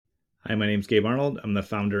Hi, my name's Gabe Arnold. I'm the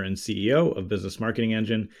founder and CEO of Business Marketing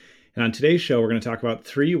Engine. And on today's show, we're going to talk about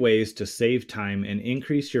 3 ways to save time and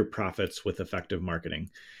increase your profits with effective marketing.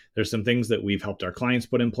 There's some things that we've helped our clients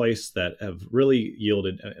put in place that have really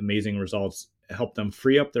yielded amazing results, help them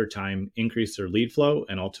free up their time, increase their lead flow,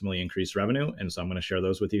 and ultimately increase revenue. And so I'm going to share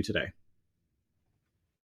those with you today.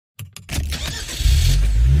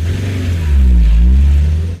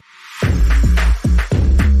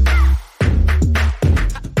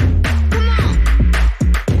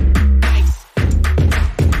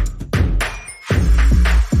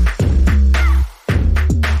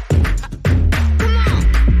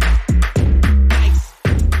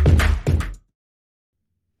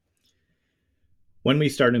 When we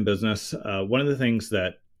start in business, one of the things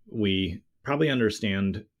that we probably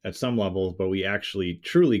understand at some level, but we actually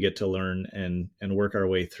truly get to learn and work our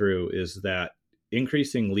way through, is that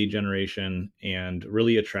increasing lead generation and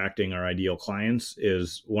really attracting our ideal clients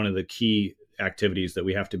is one of the key activities that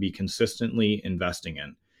we have to be consistently investing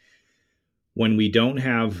in. When we don't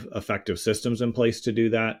have effective systems in place to do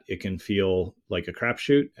that, it can feel like a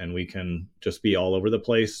crapshoot and we can just be all over the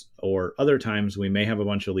place. Or other times we may have a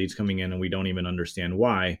bunch of leads coming in and we don't even understand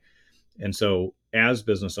why. And so as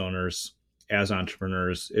business owners, as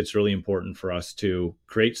entrepreneurs, it's really important for us to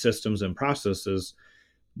create systems and processes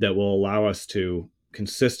that will allow us to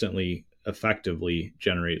consistently, effectively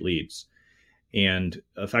generate leads. And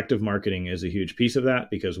effective marketing is a huge piece of that,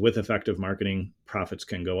 because with effective marketing, profits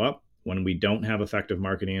can go up. When we don't have effective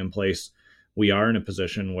marketing in place, we are in a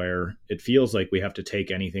position where it feels like we have to take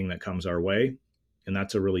anything that comes our way. And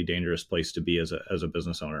that's a really dangerous place to be as a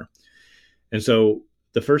business owner. And so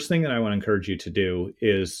the first thing that I want to encourage you to do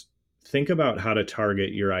is think about how to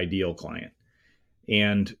target your ideal client.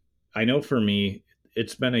 And I know for me,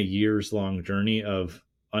 it's been a years-long journey of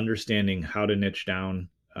understanding how to niche down,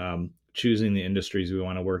 choosing the industries we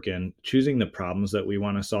want to work in, choosing the problems that we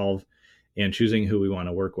want to solve, and choosing who we want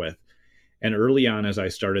to work with. And early on, as I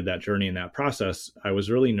started that journey in that process, I was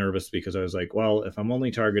really nervous because I was like, well, if I'm only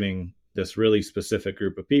targeting this really specific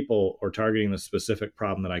group of people or targeting the specific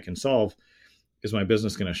problem that I can solve, is my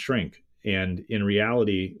business going to shrink? And in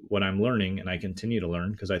reality, what I'm learning, and I continue to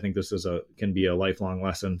learn, because I think this can be a lifelong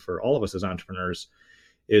lesson for all of us as entrepreneurs,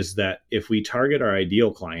 is that if we target our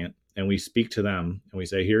ideal client and we speak to them and we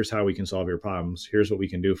say, here's how we can solve your problems, here's what we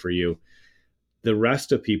can do for you, the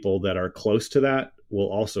rest of people that are close to that will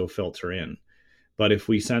also filter in. But if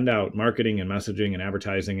we send out marketing and messaging and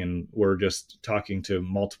advertising and we're just talking to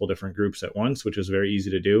multiple different groups at once, which is very easy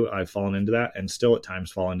to do, I've fallen into that and still at times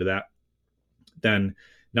fall into that, then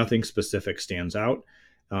nothing specific stands out.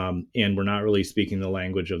 And we're not really speaking the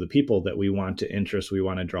language of the people that we want to interest, we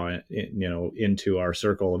want to draw into our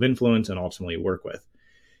circle of influence and ultimately work with.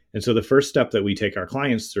 And so the first step that we take our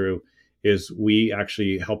clients through is we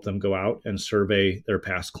actually help them go out and survey their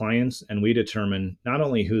past clients, and we determine not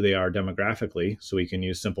only who they are demographically, so we can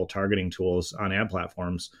use simple targeting tools on ad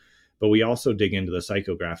platforms, but we also dig into the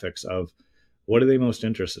psychographics of what are they most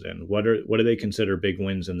interested in? What do they consider big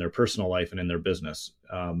wins in their personal life and in their business?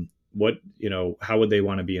 How would they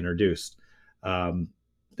want to be introduced?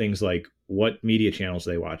 Things like what media channels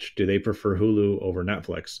they watch. Do they prefer Hulu over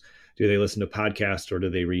Netflix? Do they listen to podcasts or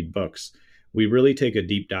do they read books? We really take a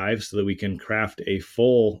deep dive so that we can craft a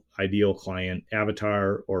full ideal client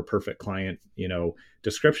avatar or perfect client,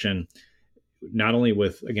 description, not only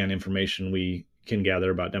with, again, information we can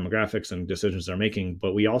gather about demographics and decisions they're making,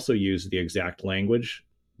 but we also use the exact language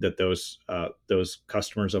that those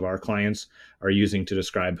customers of our clients are using to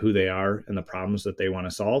describe who they are and the problems that they want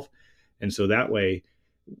to solve. And so that way,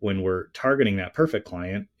 when we're targeting that perfect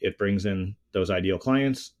client, it brings in those ideal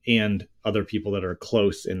clients and other people that are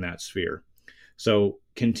close in that sphere. So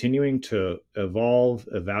continuing to evolve,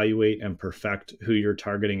 evaluate, and perfect who you're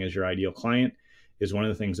targeting as your ideal client is one of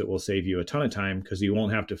the things that will save you a ton of time, because you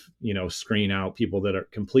won't have to, screen out people that are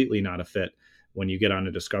completely not a fit when you get on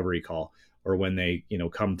a discovery call or when they,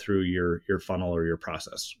 come through your funnel or your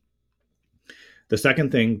process. The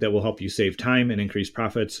second thing that will help you save time and increase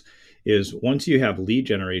profits is once you have lead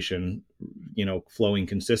generation, flowing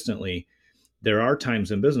consistently, there are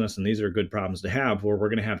times in business, and these are good problems to have, where we're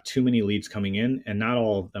going to have too many leads coming in and not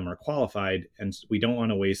all of them are qualified. And we don't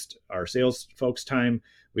want to waste our sales folks' time.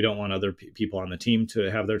 We don't want other people on the team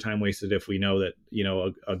to have their time wasted if we know that,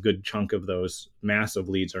 a good chunk of those massive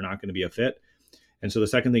leads are not going to be a fit. And so the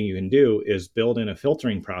second thing you can do is build in a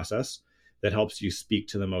filtering process that helps you speak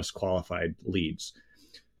to the most qualified leads.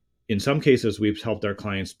 In some cases, we've helped our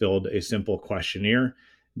clients build a simple questionnaire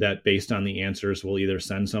that based on the answers, we'll either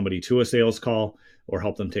send somebody to a sales call or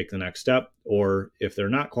help them take the next step. Or if they're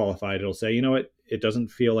not qualified, it'll say, you know what, it doesn't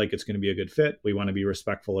feel like it's going to be a good fit. We want to be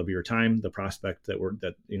respectful of your time, the prospect that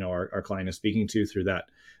our client is speaking to through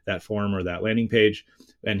that form or that landing page.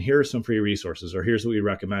 And here are some free resources, or here's what we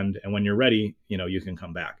recommend. And when you're ready, you can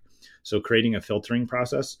come back. So creating a filtering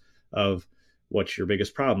process of what's your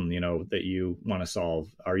biggest problem, that you want to solve?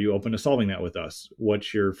 Are you open to solving that with us?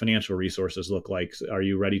 What's your financial resources look like? Are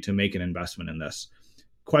you ready to make an investment in this?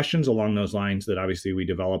 Questions along those lines that obviously we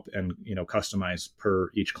develop and, customize per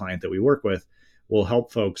each client that we work with will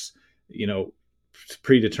help folks,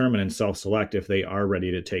 predetermine and self-select if they are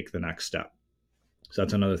ready to take the next step. So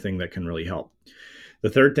that's another thing that can really help. The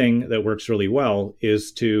third thing that works really well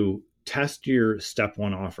is to test your step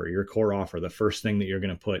one offer, your core offer, the first thing that you're going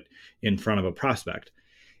to put in front of a prospect.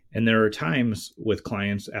 And there are times with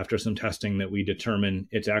clients after some testing that we determine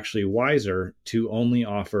it's actually wiser to only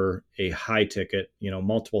offer a high ticket,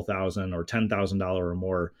 multiple thousand or $10,000 or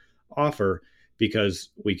more offer, because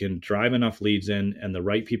we can drive enough leads in and the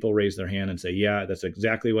right people raise their hand and say, yeah, that's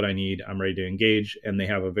exactly what I need. I'm ready to engage. And they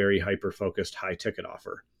have a very hyper-focused high ticket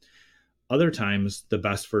offer. Other times, the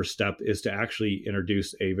best first step is to actually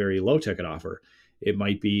introduce a very low ticket offer. It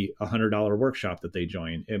might be a $100 workshop that they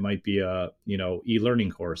join. It might be a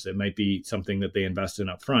e-learning course. It might be something that they invest in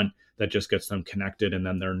up front that just gets them connected, and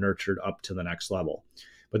then they're nurtured up to the next level.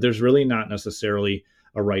 But there's really not necessarily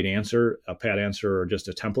a right answer, a pat answer, or just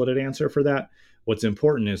a templated answer for that. What's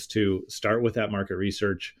important is to start with that market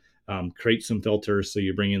research, create some filters so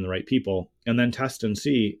you bring in the right people, and then test and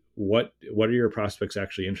see what are your prospects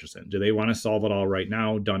actually interested in. Do they want to solve it all right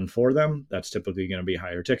now, done for them? That's typically going to be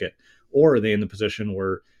higher ticket. Or are they in the position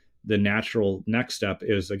where the natural next step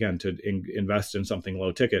is, again, to invest in something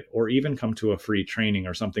low ticket, or even come to a free training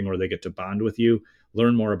or something where they get to bond with you,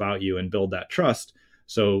 learn more about you, and build that trust.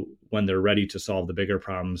 So when they're ready to solve the bigger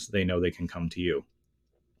problems, they know they can come to you.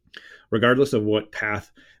 Regardless of what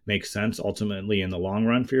path makes sense ultimately in the long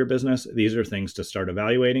run for your business, these are things to start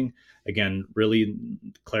evaluating. Again, really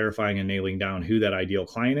clarifying and nailing down who that ideal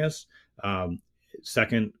client is.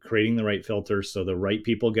 Second, creating the right filters so the right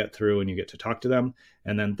people get through and you get to talk to them.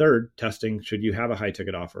 And then third, testing, should you have a high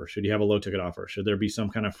ticket offer? Should you have a low ticket offer? Should there be some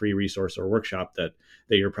kind of free resource or workshop that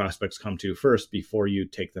your prospects come to first before you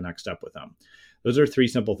take the next step with them? Those are three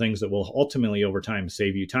simple things that will ultimately over time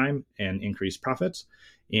save you time and increase profits.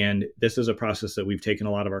 And this is a process that we've taken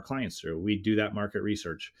a lot of our clients through. We do that market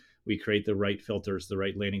research. We create the right filters, the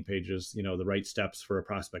right landing pages, the right steps for a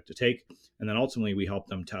prospect to take. And then ultimately we help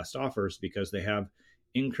them test offers because they have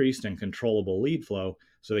increased and controllable lead flow,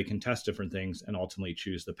 so they can test different things and ultimately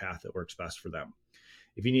choose the path that works best for them.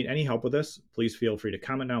 If you need any help with this, please feel free to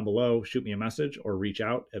comment down below, shoot me a message, or reach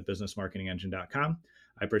out at businessmarketingengine.com.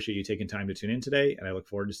 I appreciate you taking time to tune in today, and I look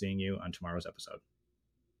forward to seeing you on tomorrow's episode.